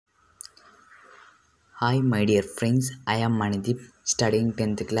Hi, my dear friends. I am Manidip, studying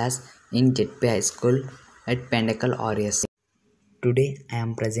 10th class in JP High School at Pinnacle RS. Today, I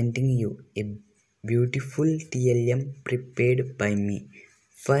am presenting you a beautiful TLM prepared by me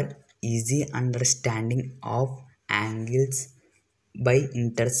for easy understanding of angles by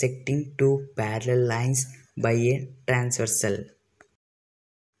intersecting two parallel lines by a transversal.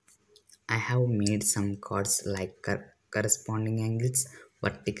 I have made some chords like corresponding angles,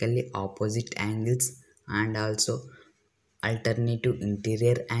 vertically opposite angles, and also alternative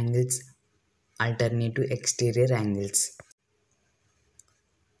interior angles, alternative exterior angles.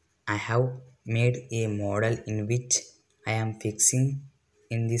 I have made a model in which I am fixing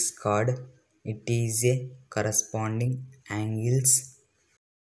in this chord. It is a corresponding angles.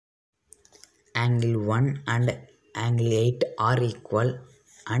 Angle 1 and angle 8 are equal,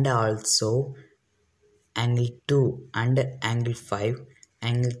 and also angle 2 and angle 5,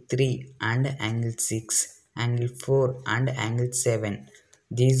 angle 3 and angle 6, angle 4 and angle 7.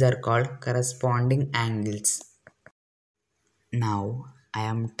 These are called corresponding angles. Now I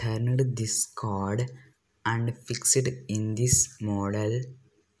am turned this chord and fixed in this model.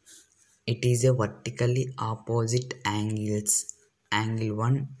 It is a vertically opposite angles. Angle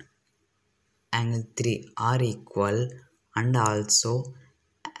 1, angle 3 are equal, and also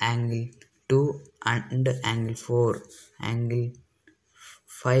angle 2 and angle 4, angle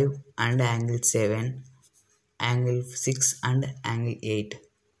 5 and angle 7, angle 6 and angle 8.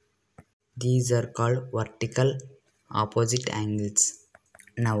 These are called vertical opposite angles.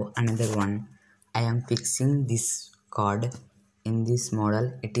 Now another one. I am fixing this chord in this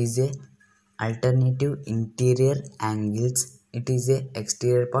model. It is a alternative interior angles. It is a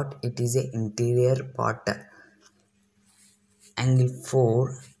exterior part. It is a interior part. Angle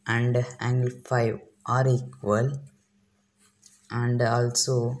 4 and angle 5 are equal, and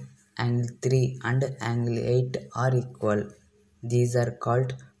also angle 3 and angle 8 are equal. These are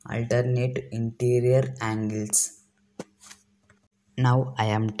called alternate interior angles. Now I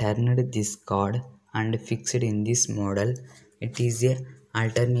am turned this chord and fixed in this model. It is a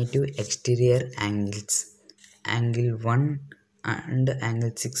alternative exterior angles. Angle 1 and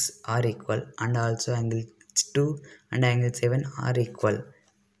angle 6 are equal, and also angle 2 and angle 7 are equal.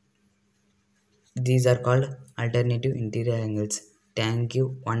 These are called alternative interior angles. Thank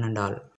you one and all.